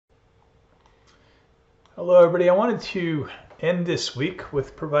Hello everybody, I wanted to end this week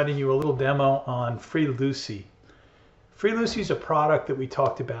with providing you a little demo on FREELUCY. FREELUCY is a product that we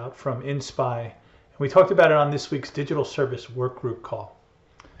talked about from InSpy, and we talked about it on this week's Digital Service Workgroup call.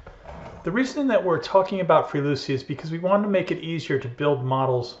 The reason that we're talking about FREELUCY is because we wanted to make it easier to build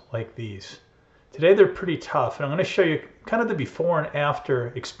models like these. Today they're pretty tough, and I'm going to show you kind of the before and after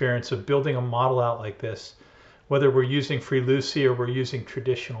experience of building a model out like this, whether we're using FREELUCY or we're using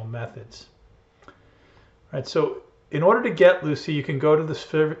traditional methods. Right, so in order to get Lucy, you can go to the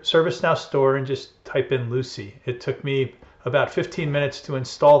ServiceNow store and just type in Lucy. It took me about 15 minutes to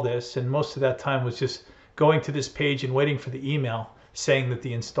install this, and most of that time was just going to this page and waiting for the email saying that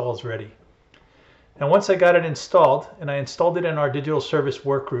the install is ready. And once I got it installed, and I installed it in our Digital Service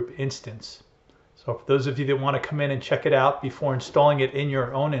Workgroup instance. So for those of you that want to come in and check it out before installing it in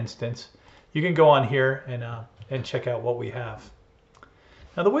your own instance, you can go on here and check out what we have.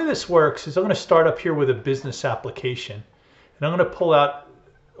 Now the way this works is I'm going to start up here with a business application, and I'm going to pull out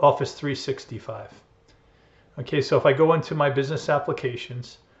Office 365. Okay, so if I go into my business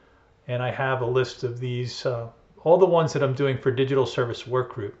applications and I have a list of these, all the ones that I'm doing for Digital Service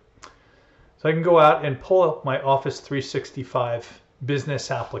Workgroup. So I can go out and pull up my Office 365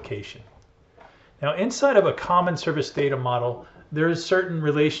 business application. Now inside of a common service data model, there's certain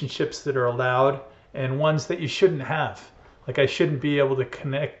relationships that are allowed and ones that you shouldn't have. Like I shouldn't be able to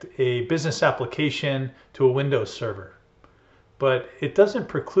connect a business application to a Windows server. But it doesn't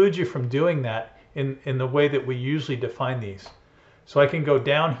preclude you from doing that in the way that we usually define these. So I can go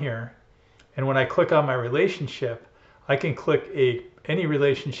down here, and when I click on my relationship, I can click any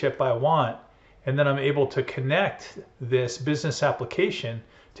relationship I want, and then I'm able to connect this business application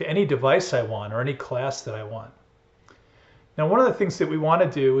to any device I want or any class that I want. Now one of the things that we want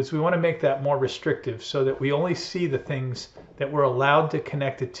to do is we want to make that more restrictive so that we only see the things that we're allowed to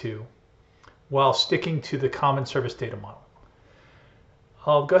connect it to while sticking to the common service data model.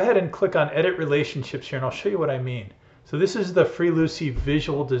 I'll go ahead and click on Edit Relationships here, and I'll show you what I mean. So this is the FREELUCY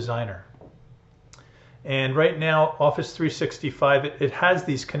Visual Designer. And right now Office 365, it has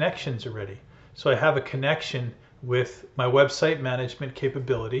these connections already. So I have a connection with my website management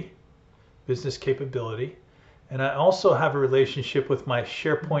capability, business capability. And I also have a relationship with my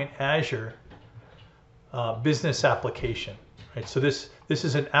SharePoint Azure business application. Right? So this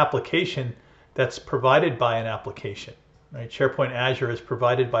is an application that's provided by an application. Right? SharePoint Azure is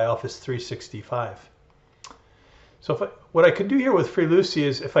provided by Office 365. So what I can do here with FREELUCY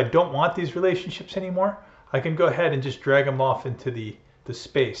is if I don't want these relationships anymore, I can go ahead and just drag them off into the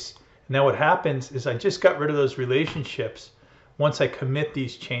space. And now what happens is I just got rid of those relationships once I commit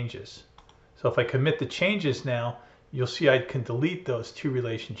these changes. So if I commit the changes now, you'll see I can delete those two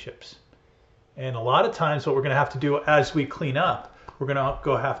relationships. And a lot of times what we're going to have to do as we clean up, we're going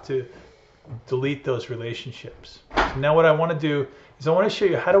to have to delete those relationships. So now what I want to do is I want to show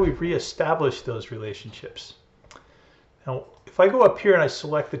you how do we reestablish those relationships. Now if I go up here and I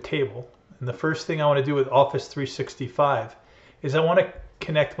select the table, and the first thing I want to do with Office 365 is I want to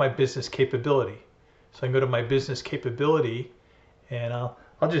connect my business capability. So I can go to my business capability, and I'll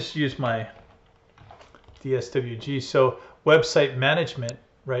just use my DSWG. So website management,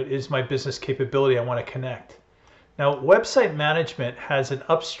 right, is my business capability I want to connect. Now website management has an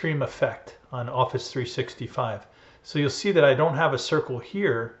upstream effect on Office 365. So you'll see that I don't have a circle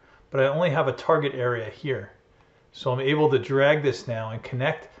here, but I only have a target area here. So I'm able to drag this now and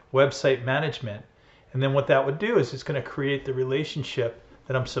connect website management. And then what that would do is it's going to create the relationship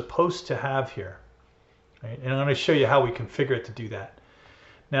that I'm supposed to have here. Right? And I'm going to show you how we configure it to do that.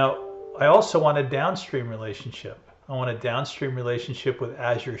 Now, I also want a downstream relationship. I want a downstream relationship with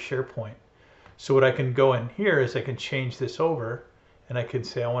Azure SharePoint. So what I can go in here is I can change this over, and I can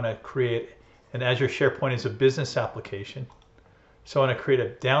say I want to create an Azure SharePoint as a business application. So I want to create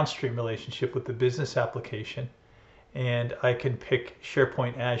a downstream relationship with the business application, and I can pick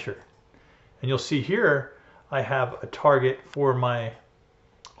SharePoint Azure. And you'll see here I have a target for my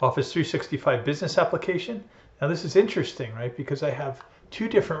Office 365 business application. Now this is interesting, right? Because I have two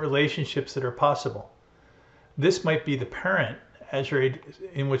different relationships that are possible. This might be the parent, Azure,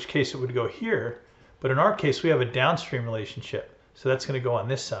 in which case it would go here, but in our case we have a downstream relationship, so that's going to go on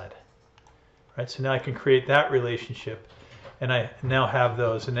this side. Right? So now I can create that relationship, and I now have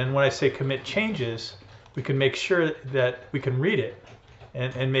those. And then when I say commit changes, we can make sure that we can read it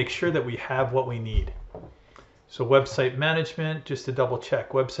and make sure that we have what we need. So website management, just to double check,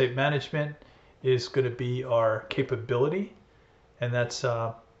 website management is going to be our capability, and that's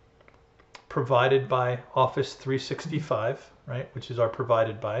provided by Office 365, right, which is our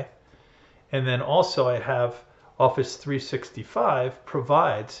provided by. And then also I have Office 365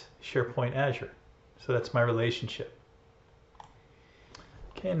 provides SharePoint Azure. So that's my relationship.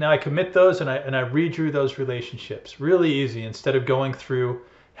 Okay, now I commit those and I redrew those relationships. Really easy instead of going through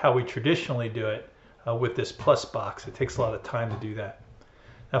how we traditionally do it with this plus box. It takes a lot of time to do that.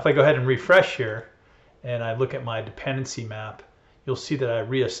 Now if I go ahead and refresh here and I look at my dependency map, you'll see that I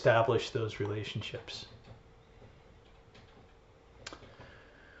reestablished those relationships.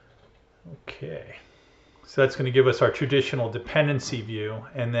 Okay, so that's going to give us our traditional dependency view,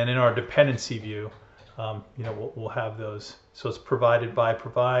 and then in our dependency view, we'll have those. So it's provided by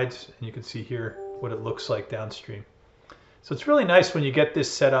provides, and you can see here what it looks like downstream. So it's really nice when you get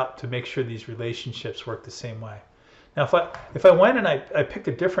this set up to make sure these relationships work the same way. Now if I went and I picked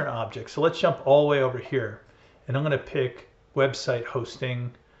a different object, so let's jump all the way over here, and I'm going to pick website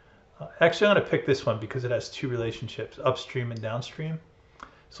hosting. Actually, I'm going to pick this one because it has two relationships, upstream and downstream.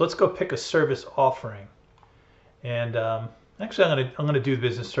 So let's go pick a service offering. And actually, I'm going to do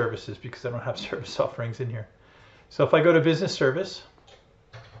business services because I don't have service offerings in here. So if I go to business service,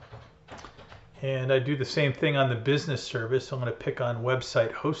 and I do the same thing on the business service, so I'm going to pick on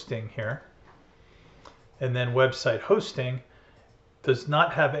website hosting here. And then website hosting does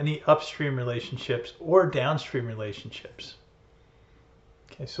not have any upstream relationships or downstream relationships.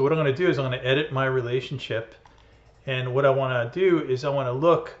 Okay, so what I'm going to do is I'm going to edit my relationship. And what I want to do is I want to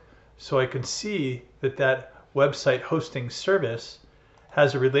look so I can see that that website hosting service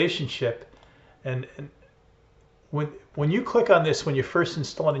has a relationship. And when you click on this, when you first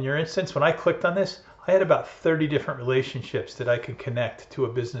install it in your instance, when I clicked on this, I had about 30 different relationships that I could connect to a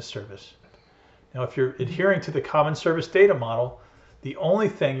business service. Now, if you're adhering to the common service data model, the only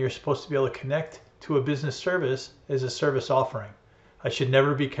thing you're supposed to be able to connect to a business service is a service offering. I should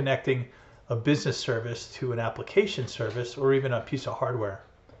never be connecting a business service to an application service or even a piece of hardware.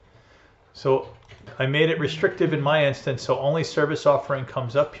 So I made it restrictive in my instance, so only service offering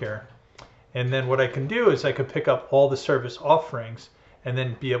comes up here. And then what I can do is I can pick up all the service offerings and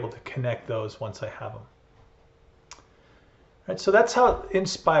then be able to connect those once I have them. All right, so that's how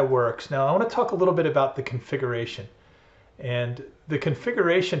InSpy works. Now I want to talk a little bit about the configuration. And the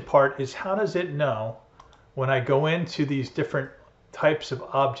configuration part is how does it know when I go into these different types of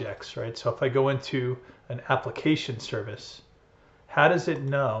objects, right? So if I go into an application service, how does it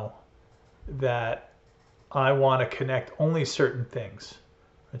know that I want to connect only certain things?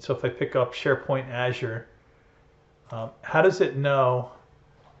 And so if I pick up SharePoint Azure, how does it know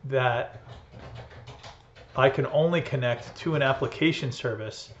that I can only connect to an application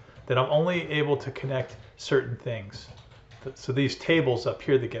service, that I'm only able to connect certain things? So these tables up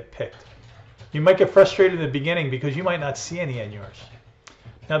here that get picked. You might get frustrated in the beginning because you might not see any in yours.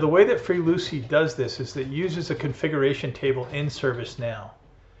 Now the way that FREELUCY does this is that it uses a configuration table in ServiceNow.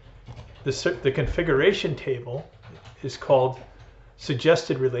 The configuration table is called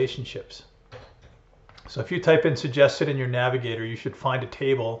suggested relationships. So if you type in suggested in your navigator, you should find a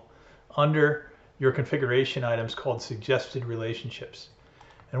table under your configuration items called suggested relationships.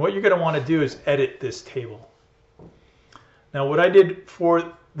 And what you're going to want to do is edit this table. Now what I did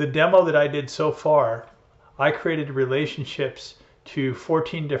for the demo that I did so far, I created relationships to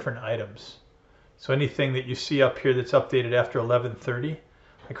 14 different items. So anything that you see up here that's updated after 11:30,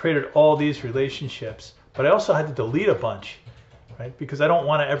 I created all these relationships, but I also had to delete a bunch, right? Because I don't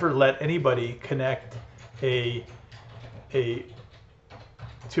want to ever let anybody connect to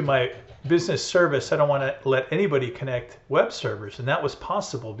my business service. I don't want to let anybody connect web servers, and that was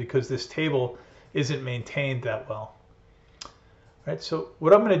possible because this table isn't maintained that well. Right, so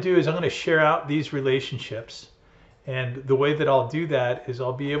what I'm going to do is I'm going to share out these relationships, and the way that I'll do that is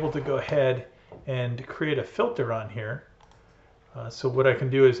I'll be able to go ahead and create a filter on here. So what I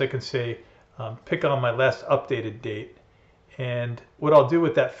can do is I can say pick on my last updated date, and what I'll do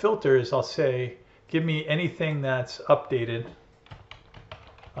with that filter is I'll say give me anything that's updated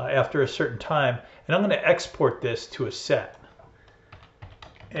after a certain time, and I'm going to export this to a set.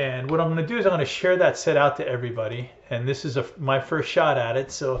 And what I'm going to do is I'm going to share that set out to everybody. And this is my first shot at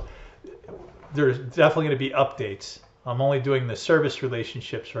it, so there's definitely going to be updates. I'm only doing the service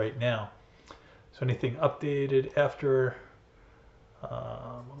relationships right now. So anything updated after,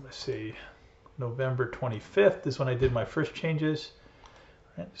 let's see, November 25th is when I did my first changes.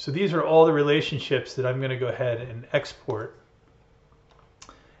 Right, so these are all the relationships that I'm going to go ahead and export.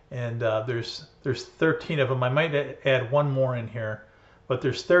 And there's 13 of them. I might add one more in here. But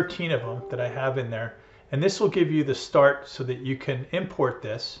there's 13 of them that I have in there. And this will give you the start so that you can import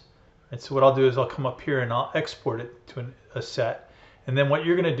this. And so what I'll do is I'll come up here and I'll export it to a set. And then what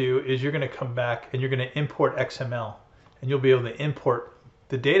you're going to do is you're going to come back and you're going to import XML. And you'll be able to import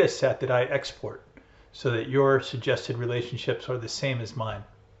the data set that I export so that your suggested relationships are the same as mine.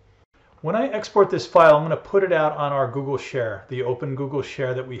 When I export this file, I'm going to put it out on our Google Share, the open Google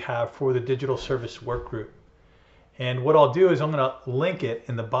Share that we have for the Digital Service Workgroup. And what I'll do is I'm going to link it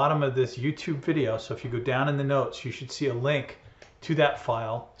in the bottom of this YouTube video. So if you go down in the notes, you should see a link to that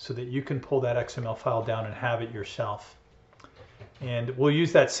file so that you can pull that XML file down and have it yourself. And we'll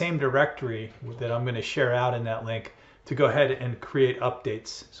use that same directory that I'm going to share out in that link to go ahead and create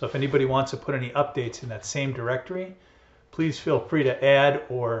updates. So if anybody wants to put any updates in that same directory, please feel free to add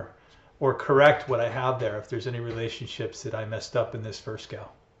or correct what I have there if there's any relationships that I messed up in this first go.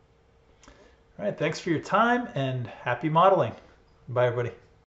 All right, thanks for your time and happy modeling. Bye, everybody.